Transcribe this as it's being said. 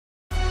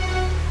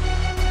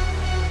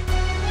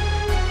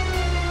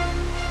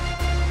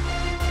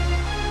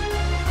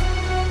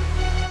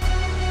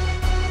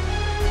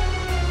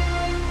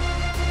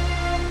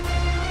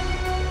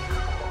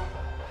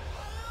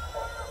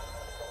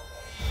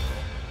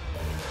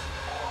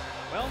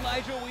Well,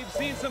 Nigel, we've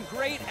seen some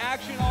great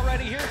action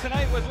already here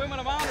tonight with Women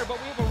of Honor, but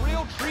we have a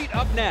real treat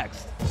up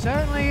next.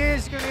 Certainly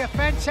is going to be a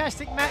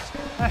fantastic match,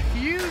 a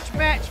huge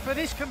match for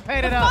this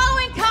competitor. The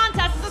following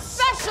contest is a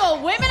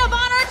special Women of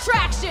Honor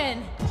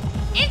attraction.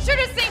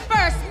 Introducing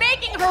first,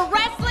 making her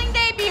wrestling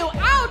debut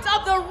out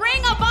of the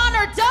Ring of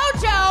Honor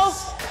dojo,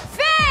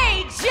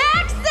 Faye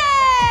Jackson!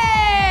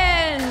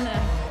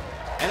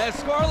 And as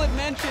Scarlett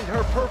mentioned,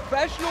 her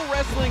professional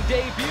wrestling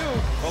debut,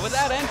 but with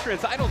that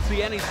entrance, I don't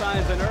see any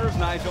signs of nerves,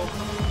 Nigel.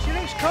 She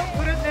looks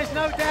confident, there's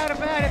no doubt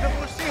about it, but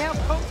we'll see how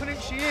confident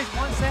she is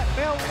once that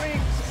bell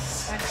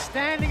rings. And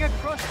standing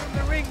across from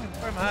the ring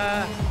from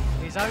her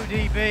is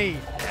ODB.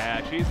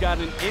 Yeah, she's got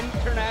an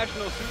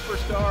international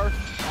superstar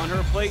on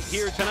her plate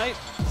here tonight.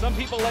 Some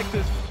people like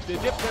to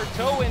dip their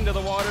toe into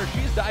the water.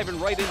 She's diving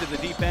right into the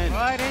deep end.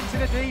 Right into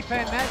the deep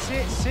end, that's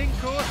it, sink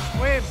or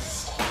swim.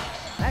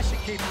 That should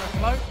keep her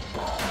afloat.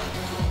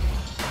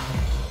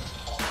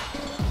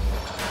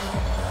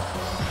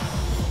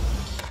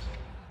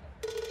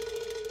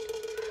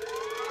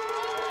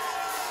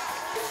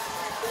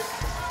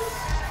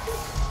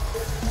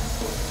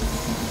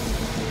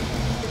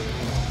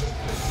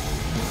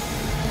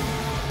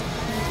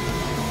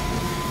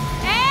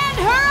 And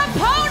her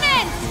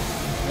opponent,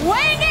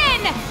 weighing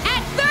in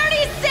at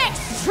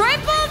 36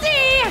 Triple D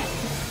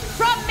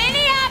from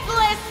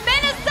Minneapolis,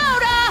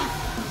 Minnesota,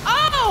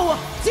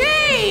 ODB!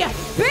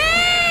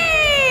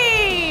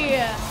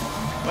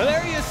 Well,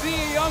 there you see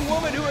a young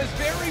woman who is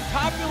very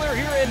popular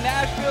here in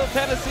Nashville,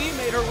 Tennessee,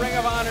 made her Ring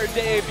of Honor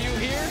debut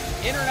here.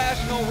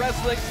 International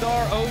wrestling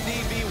star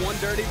ODB, One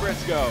Dirty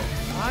Briscoe.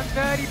 I'm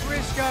Dirty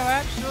Briscoe,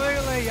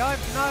 absolutely.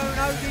 I've known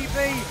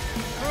ODB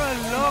for a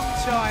long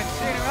time,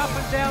 seen her up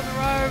and down the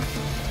road.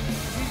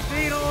 She's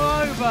been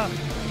all over.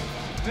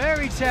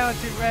 Very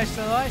talented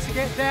wrestler, likes to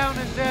get down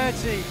and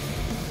dirty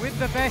with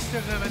the best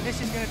of them, and this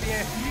is going to be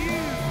a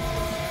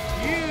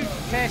huge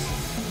test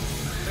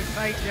for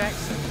Faye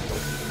Jackson.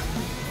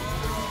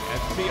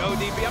 Let's see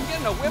ODB. I'm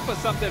getting a whiff of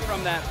something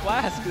from that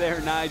flask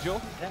there, Nigel.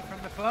 Is that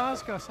from the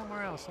flask or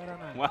somewhere else? I don't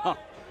know. Well,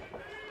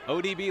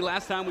 ODB,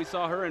 last time we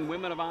saw her in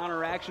Women of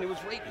Honor action, it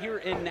was right here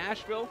in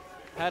Nashville.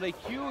 Had a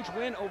huge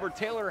win over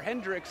Taylor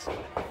Hendricks.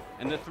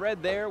 And the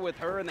thread there with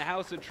her in the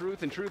House of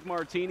Truth and Truth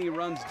Martini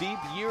runs deep,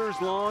 years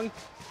long.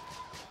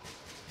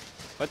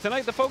 But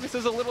tonight the focus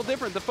is a little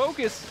different. The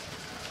focus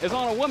is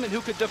on a woman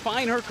who could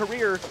define her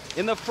career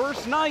in the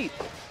first night.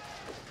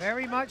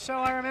 Very much so.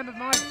 I remember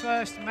my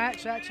first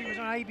match actually was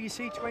on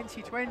ABC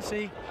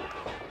 2020.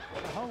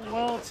 The whole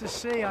world to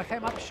see. I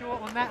came up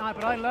short on that night,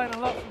 but I learned a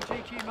lot from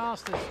GQ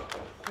Masters.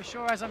 For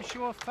sure, as I'm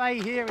sure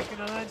Faye here is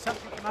going to learn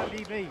something from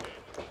ODB.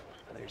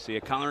 There you see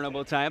a collar and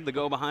elbow tie up to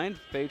go behind.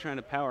 Faye trying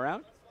to power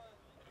out.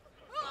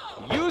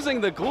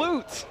 Using the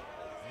glutes.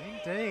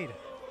 Indeed.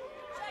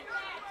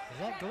 Is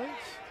that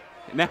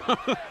glutes? Now,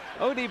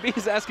 ODB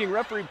is asking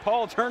referee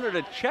Paul Turner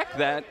to check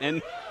that,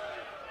 and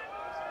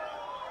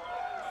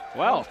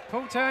well,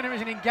 Paul Turner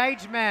is an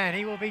engaged man.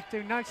 He will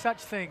do no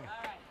such thing.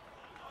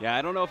 Yeah,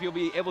 I don't know if you'll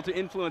be able to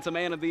influence a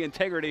man of the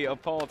integrity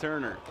of Paul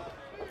Turner.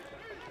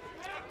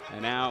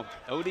 And now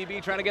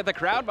ODB trying to get the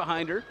crowd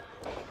behind her.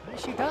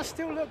 She does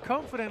still look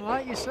confident,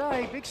 like you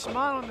say. Big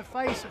smile on the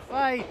face of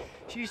Faye.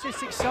 She's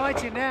just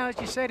excited now. As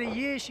you said, a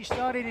year she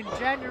started in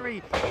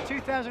January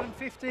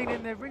 2015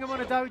 in the Ring of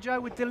Honor dojo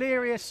with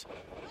Delirious,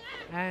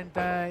 and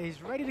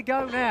is ready to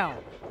go now.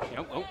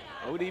 Yep. Oh,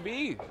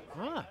 ODB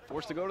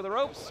forced to go to the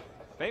ropes.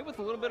 Faye with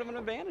a little bit of an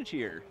advantage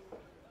here.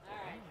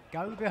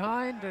 Go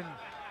behind, and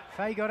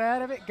Faye got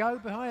out of it. Go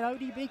behind,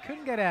 ODB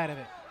couldn't get out of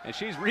it. And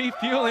she's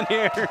refueling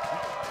here.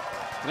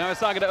 And I was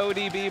talking to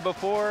ODB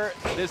before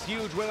this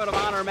huge Women of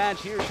Honor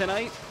match here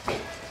tonight.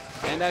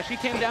 And she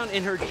came down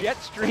in her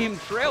Jetstream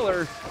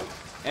trailer.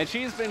 And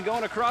she's been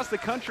going across the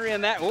country in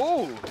that.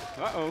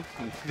 Down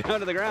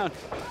to the ground.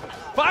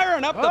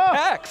 Firing up the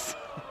pecs.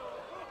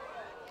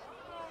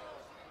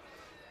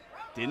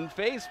 Didn't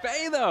face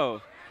Faye,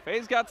 though.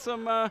 Faye's got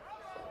some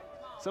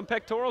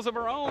pectorals of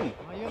her own.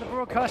 Oh, you're the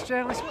broadcast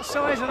journalist. What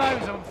size are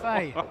those on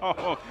Faye?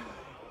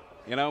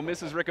 You know,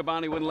 Mrs.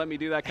 Riccaboni wouldn't let me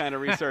do that kind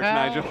of research,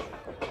 Nigel.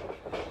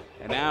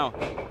 And now,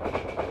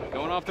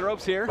 going off the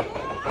ropes here.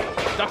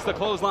 Ducks the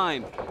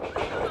clothesline.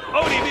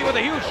 ODB with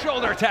a huge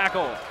shoulder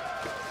tackle.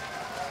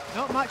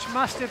 Not much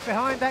mustard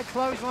behind that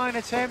clothesline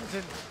attempt,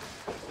 and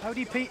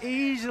ODB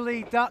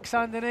easily ducks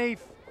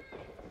underneath.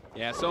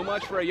 Yeah, so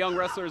much for a young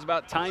wrestler is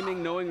about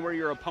timing, knowing where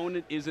your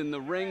opponent is in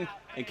the ring,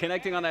 and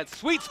connecting on that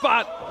sweet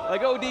spot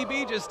like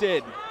ODB just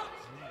did.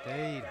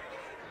 Indeed.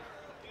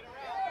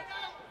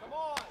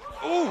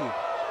 Ooh!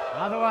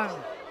 Another one.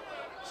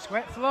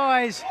 Sweat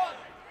flies.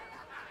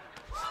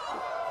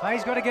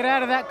 Faye's got to get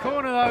out of that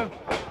corner, though.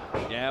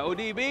 Yeah,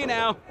 ODB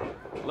now.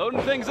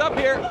 Loading things up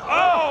here.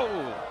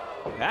 Oh!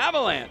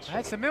 Avalanche.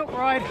 That's the milk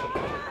ride.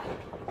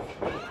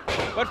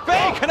 But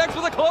Faye connects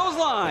with a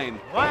clothesline.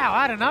 Wow,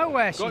 out of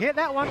nowhere. She hit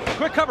that one.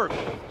 Quick cover.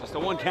 Just a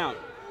one count.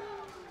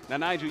 Now,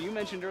 Nigel, you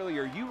mentioned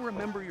earlier you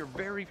remember your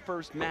very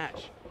first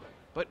match.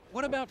 But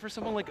what about for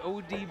someone like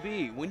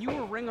ODB? When you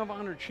were Ring of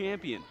Honor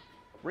champion,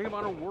 Ring of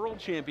Honor world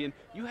champion,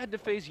 you had to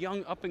face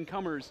young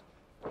up-and-comers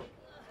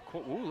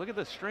Ooh, look at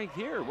the strength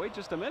here. Wait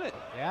just a minute.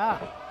 Yeah.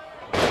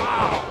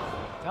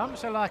 Wow.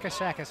 Dumps her like a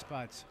sack of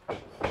spuds.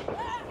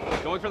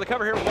 Going for the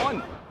cover here.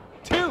 1,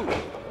 2.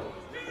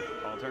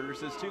 Paul Turner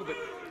says 2, but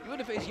you had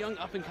to face young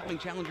up-and-coming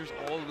challengers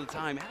all the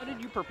time. How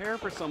did you prepare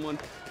for someone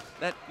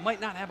that might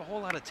not have a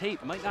whole lot of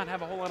tape, might not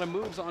have a whole lot of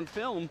moves on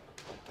film?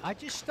 I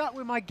just stuck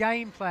with my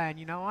game plan.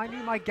 You know, I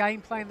knew my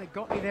game plan that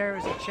got me there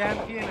as a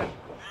champion, and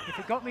if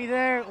it got me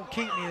there, it will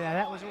keep me there.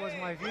 That was always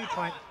my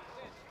viewpoint.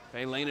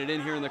 Faye laying it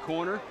in here in the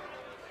corner.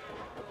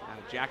 Now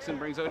Jackson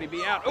brings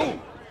ODB out. Ooh!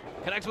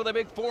 Connects with a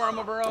big forearm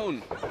of her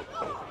own.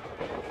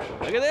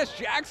 Look at this,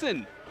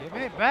 Jackson.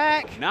 Giving it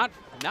back. Not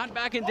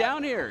backing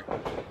down here.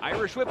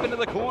 Irish whip into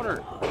the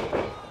corner.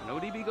 And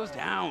ODB goes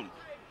down.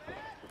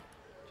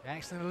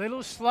 Jackson a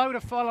little slow to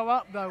follow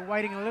up, though,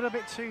 waiting a little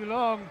bit too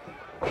long.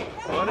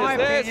 What is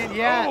this? Opinion,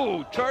 yeah.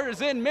 Oh,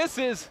 charges in,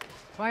 misses.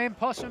 Playing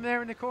possum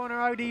there in the corner,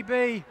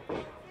 ODB.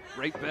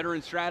 Great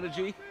veteran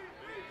strategy.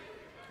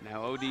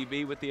 Now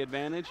ODB with the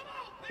advantage.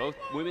 Both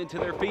women to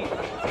their feet.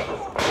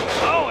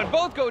 Oh, and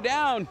both go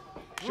down.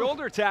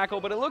 Shoulder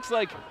tackle, but it looks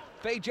like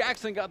Faye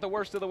Jackson got the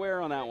worst of the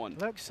wear on that one.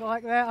 Looks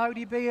like that.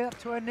 ODB up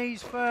to her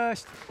knees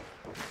first.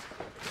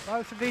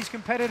 Both of these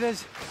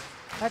competitors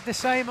had the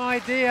same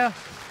idea.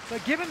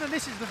 But given that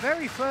this is the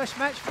very first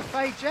match for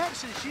Faye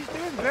Jackson, she's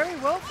doing very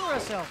well for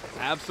herself.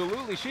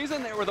 Absolutely. She's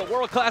in there with a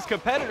world-class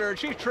competitor, and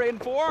she's trading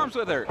forearms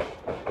with her.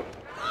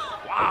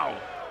 Wow.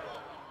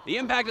 The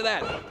impact of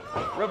that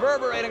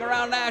reverberating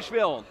around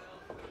Nashville.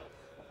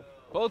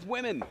 Both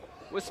women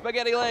with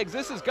spaghetti legs.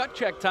 This is gut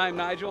check time,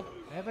 Nigel.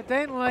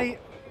 Evidently,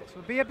 this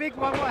will be a big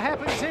one. What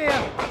happens here?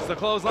 It's the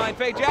clothesline.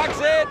 Faye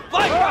Jackson.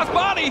 Flying cross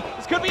body.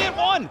 This could be it.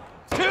 1,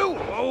 2.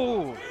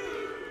 Oh.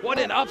 What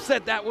an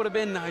upset that would have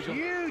been, Nigel.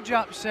 Huge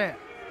upset.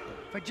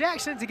 For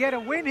Jackson to get a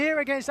win here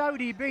against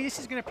ODB, this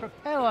is going to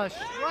propel her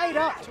straight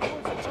up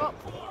towards the top.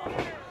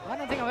 I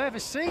don't think I've ever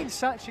seen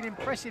such an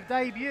impressive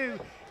debut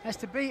as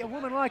to beat a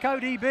woman like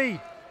ODB.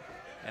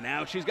 And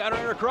now she's got her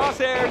in her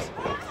crosshairs.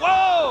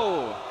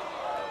 Whoa!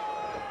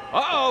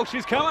 Uh-oh,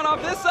 she's coming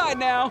off this side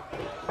now.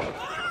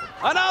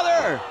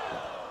 Another!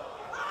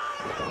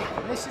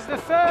 This is the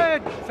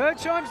third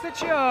time's the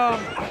charm.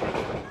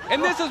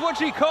 And this is what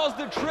she calls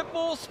the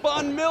triple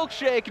spun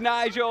milkshake,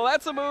 Nigel.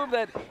 That's a move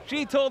that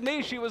she told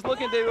me she was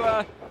looking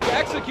to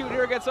execute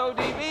here against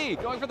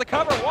ODB. Going for the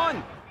cover.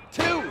 1,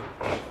 2.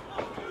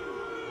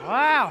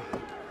 Wow.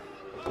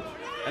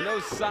 And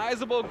those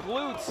sizable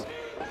glutes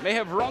may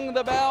have rung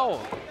the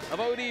bell of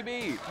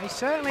ODB. They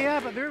certainly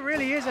have, but there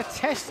really is a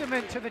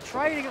testament to the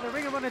training at the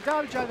Ring of Honor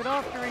Dojo that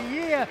after a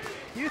year,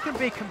 you can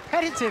be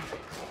competitive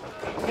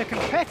with a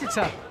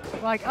competitor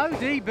like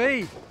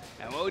ODB.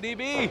 Now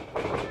ODB,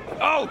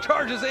 oh,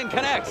 charges in,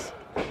 connects.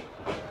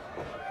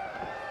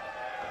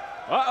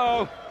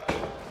 Uh-oh.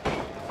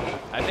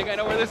 I think I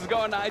know where this is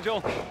going,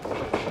 Nigel.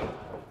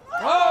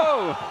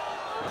 Oh,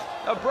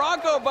 a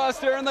Bronco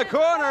Buster in the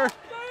corner.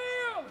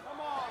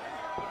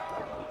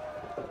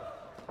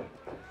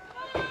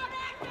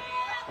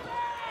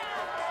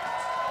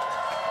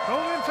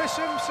 Calling for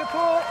some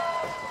support.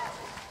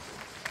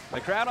 The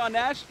crowd on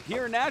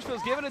here in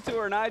Nashville's giving it to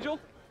her, Nigel.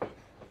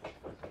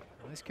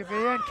 This could be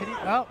in. Can you,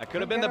 oh, that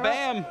could have been the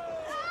BAM.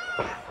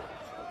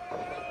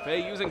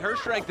 Faye using her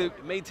strength to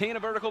maintain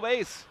a vertical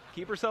base,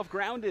 keep herself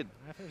grounded.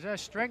 If it was her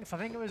strength, I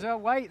think it was her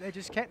weight. They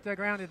just kept her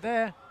grounded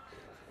there.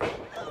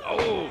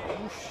 Oh,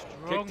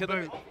 strong kick to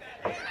boot.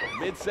 the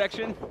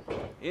midsection,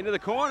 into the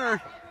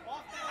corner.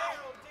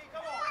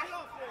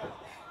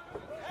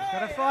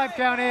 Got a 5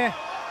 count here.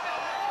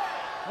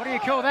 What do you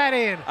call that,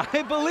 Ian?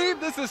 I believe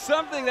this is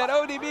something that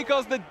ODB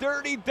calls the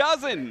Dirty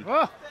Dozen.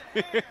 Oh.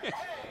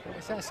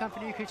 Is that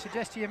something you could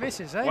suggest to your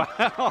missus, eh?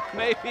 Well,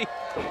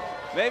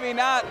 maybe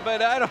not,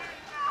 but I don't.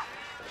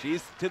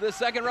 She's to the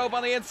second rope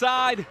on the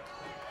inside. Here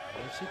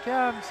she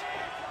comes.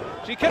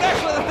 She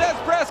connects with a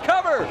death press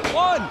cover.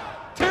 1,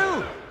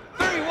 2,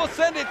 3. We'll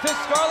send it to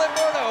Scarlett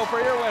Bordeaux for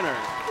your winner.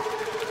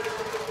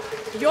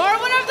 Your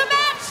winner of the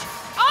match,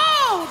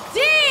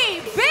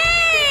 ODB!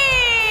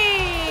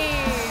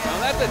 Now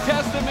that's a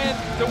testament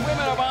to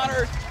Women of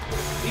Honor.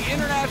 The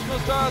international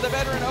star, the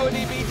veteran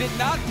ODB, did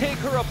not take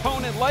her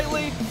opponent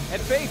lightly,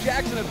 and Faye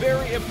Jackson, a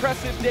very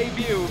impressive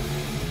debut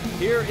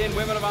here in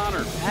Women of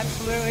Honor.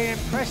 Absolutely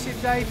impressive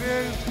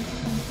debut.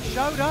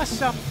 Showed us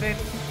something,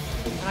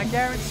 and I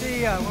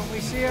guarantee you, when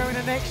we see her in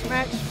the next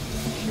match,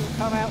 she'll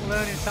come out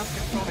learning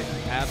something from it.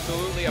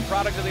 Absolutely, a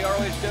product of the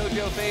ROH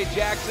Dojo, Faye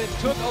Jackson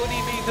took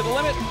ODB to the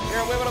limit here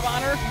at Women of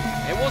Honor,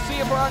 and we'll see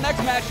you for our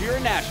next match here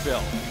in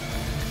Nashville.